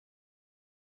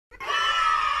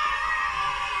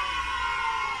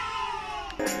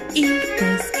If the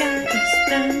sky is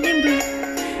turning blue,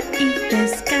 if the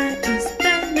sky is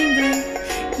turning blue,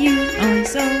 you know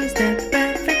it's always the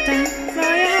perfect time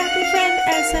for your happy friend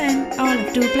Elsa and Olaf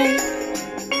to play.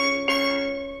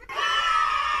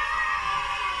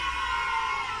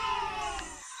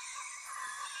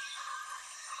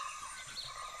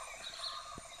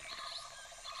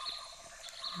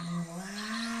 Wow!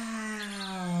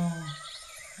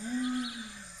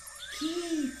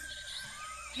 Kids,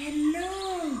 hello!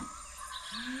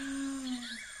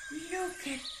 Look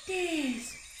at this!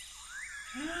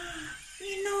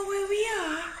 You know where we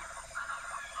are?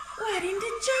 We're in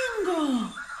the jungle!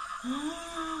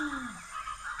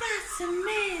 That's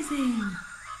amazing!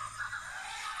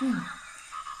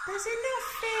 Does it not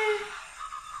feel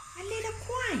a little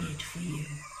quiet for you?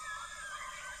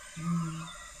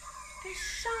 There's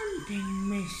something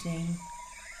missing.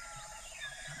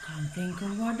 I can't think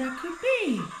of what that could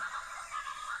be.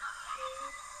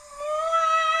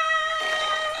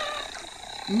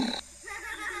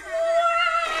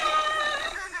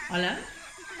 Olaf?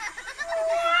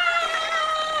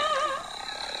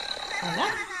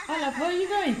 Olaf? Olaf, where are you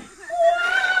going?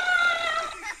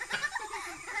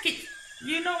 Kids,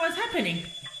 you know what's happening?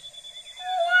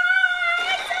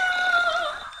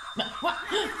 What?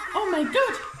 Oh my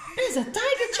God! There's a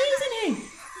tiger chasing him!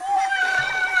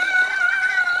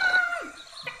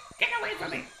 Get away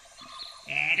from me!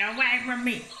 Get away from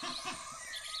me!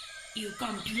 You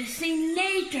come to the scene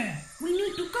later. We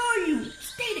need to call you.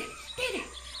 Stay there, stay there.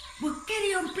 We'll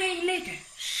carry on playing later.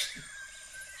 Shh.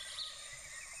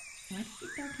 What's he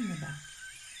talking about?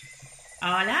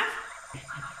 Olaf?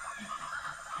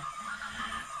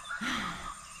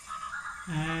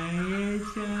 Hi,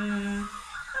 Elsa.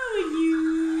 How are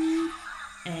you?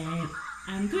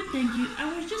 I'm good, thank you.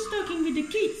 I was just talking with the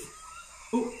kids.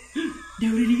 Oh,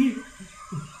 they're already here.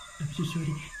 Oh, I'm so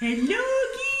sorry. Hello,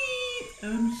 kids.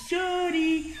 I'm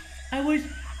sorry. I was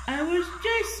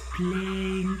just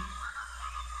playing.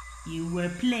 You were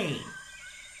playing?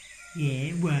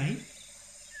 Yeah, why?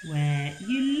 Well,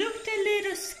 you looked a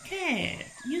little scared.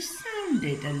 You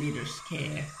sounded a little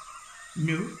scared.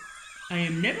 No, I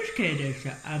am never scared,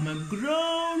 Elsa. I'm a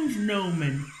grown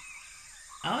snowman.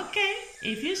 Okay,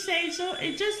 if you say so,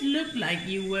 it just looked like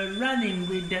you were running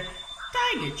with the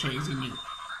tiger chasing you.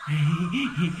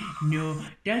 No,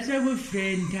 that's our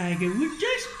friend Tiger. We're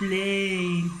just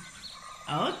playing.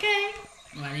 Okay,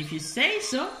 well, if you say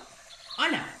so.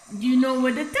 Olaf, do you know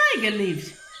where the tiger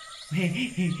lives?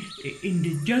 In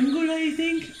the jungle, I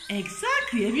think.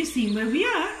 Exactly. Have you seen where we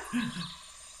are?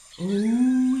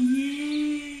 Oh,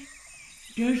 yeah.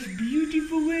 That's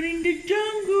beautiful. We're in the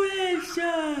jungle,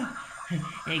 Elsa.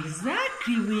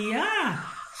 Exactly, we are.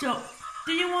 So,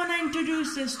 do you want to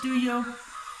introduce us to your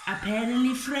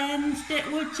apparently friends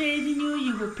that were chasing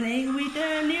you were playing with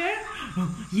earlier? Oh,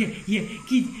 yeah,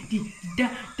 kids,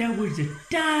 that was a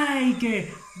tiger.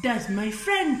 That's my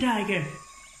friend Tiger.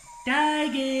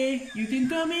 Tiger, you can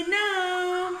come in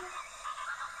now.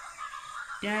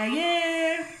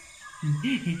 Tiger.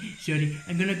 Sorry,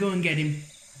 I'm gonna go and get him.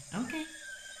 Okay.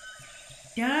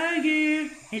 Tiger.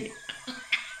 Hello.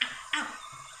 Ow.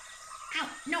 Ow.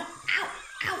 No.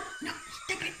 Ow. No.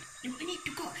 Stop it. We need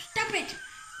to go. Stop it.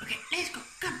 Okay, let's go.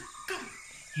 Come.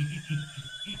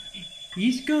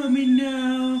 He's coming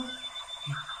now.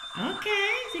 Okay,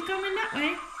 is he coming that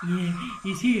way? Yeah,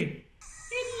 he's here.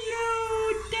 Hello,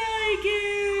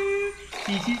 Tiger.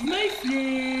 This is my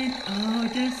friend. Oh,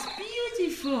 that's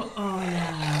beautiful,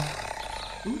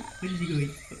 Olaf. Oh, where is he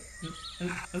going?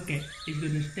 Okay, he's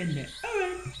gonna stand there.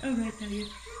 All right, Tiger.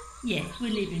 Yeah,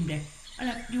 we'll leave him there.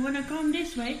 Olaf, do you wanna come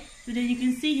this way so that you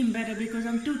can see him better because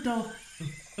I'm too tall? Oh,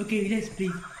 okay, yes,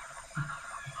 please.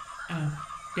 Oh,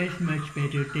 that's much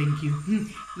better, thank you.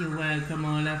 You're welcome,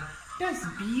 Olaf. That's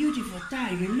beautiful,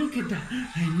 Tiger. Look at that.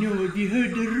 I know, have you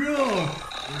heard the roar?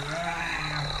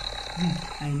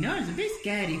 I know, it's a bit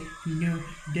scary. No,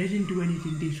 doesn't do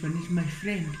anything, this one. It's my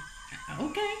friend.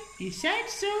 Okay, you said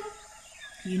so.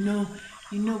 You know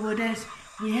what else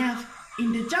we have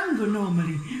in the jungle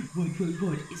normally?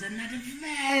 What? It's another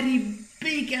very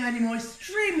big animal,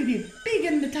 extremely bigger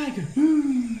than the tiger.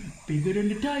 Bigger than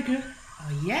the tiger?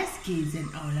 Oh yes, kids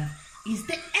and Olaf. It's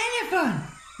the elephant.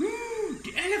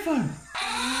 The elephant! Oh,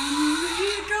 look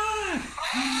at that!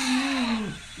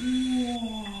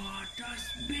 Whoa, that's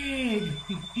big!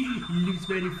 It looks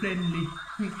very friendly.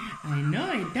 I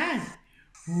know it does.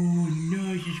 Oh,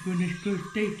 nice! It's gonna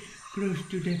stay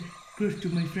close to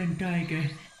my friend Tiger.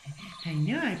 I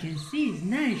know, I can see. It's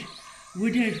nice.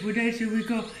 What else have we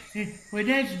got? What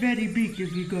else very big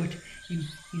have we got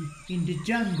in the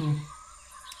jungle?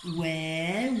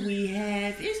 Well,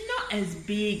 it's not as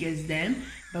big as them,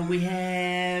 but we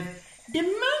have the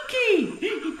monkey.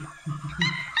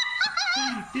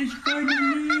 That's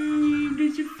funny.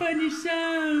 That's a funny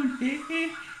sound.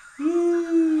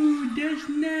 Ooh, that's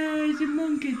nice, a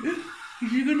monkey.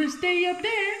 Is it gonna stay up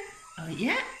there? Oh,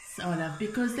 yes, Olaf,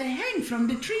 because they hang from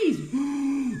the trees.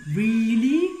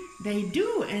 Really? They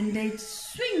do, and they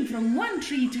swing from one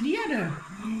tree to the other.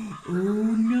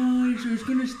 Oh, nice. So it's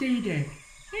gonna stay there.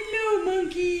 Hello,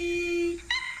 monkey.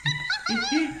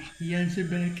 He answered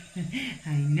back.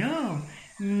 I know.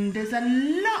 There's a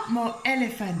lot more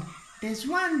elephant. There's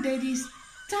one that is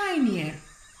tinier.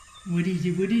 What is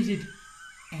it? What is it?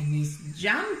 And he's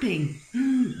jumping.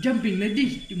 Jumping like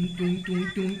this. Dum, dum,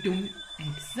 dum, dum, dum.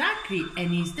 Exactly.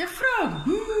 And it's the frog.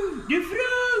 The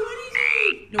frog. What is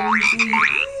it? Dum, dum.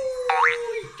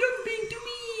 It's jumping to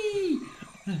me.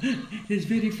 That's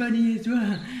very funny as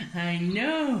well. I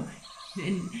know.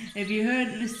 And have you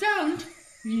heard the sound?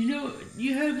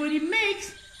 You heard what it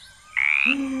makes?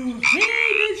 Hey,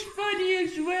 that's funny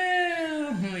as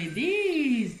well. It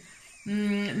is.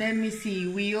 Let me see.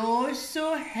 We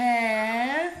also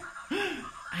have...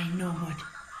 I know what.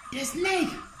 The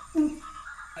snake. Ooh,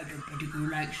 I don't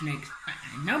particularly like snakes.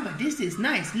 I know, but this is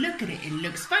nice. Look at it. It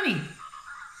looks funny.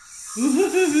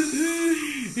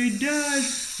 It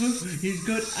does. It's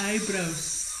got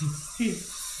eyebrows.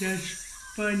 That's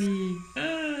funny.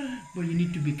 But you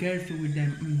need to be careful with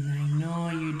them. I know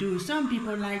you do. Some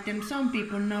people like them, some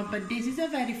people not. But this is a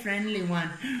very friendly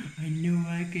one. I know,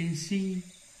 I can see.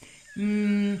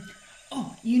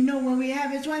 Oh, you know what we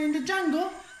have as well in the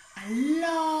jungle? A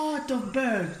lot of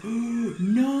birds.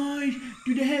 Nice.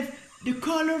 Do they have the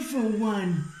colorful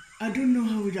one? I don't know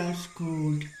how that's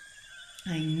called.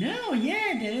 I know,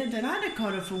 yeah, there are the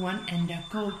colorful one, and they're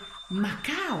called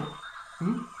macaw.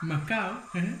 Macaw?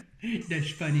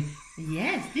 That's funny.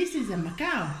 Yes, this is a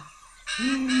macaw.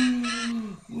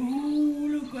 Oh,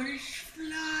 look at it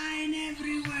flying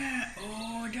everywhere.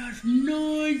 Oh, that's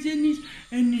nice.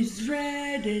 And it's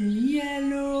red and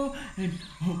yellow. And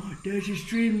oh, that's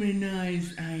extremely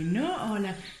nice. I know,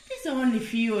 Olaf. There's only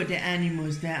few of the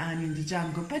animals that are in the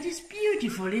jungle, but it's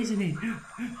beautiful, isn't it?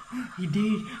 It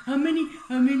is. How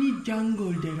many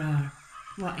jungle there are?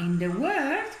 Well, in the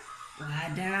world?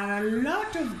 Well, there are a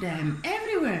lot of them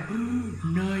everywhere.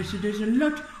 Nice, so there's a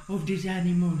lot of these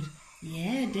animals.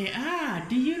 Yeah, they are.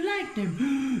 Do you like them?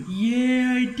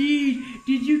 Yeah, I did.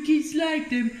 Did you kids like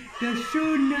them? They're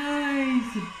so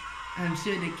nice. I'm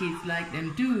sure the kids like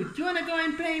them too. Do you want to go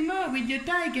and play more with your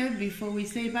tiger before we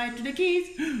say bye to the kids?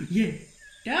 Yeah.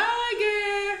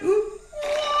 Tiger! Ooh.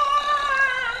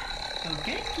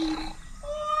 Okay, kids.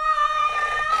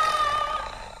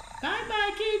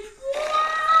 Bye-bye, kids.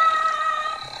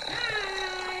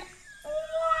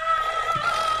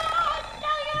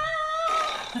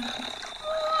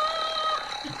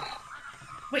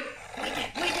 Wait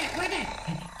there.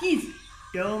 Kids,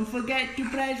 don't forget to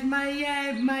press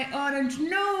my orange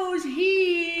nose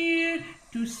here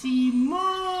to see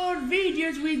more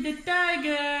videos with the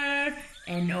tiger,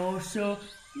 and also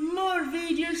more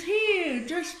videos here.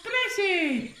 Just press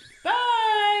it.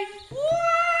 Bye.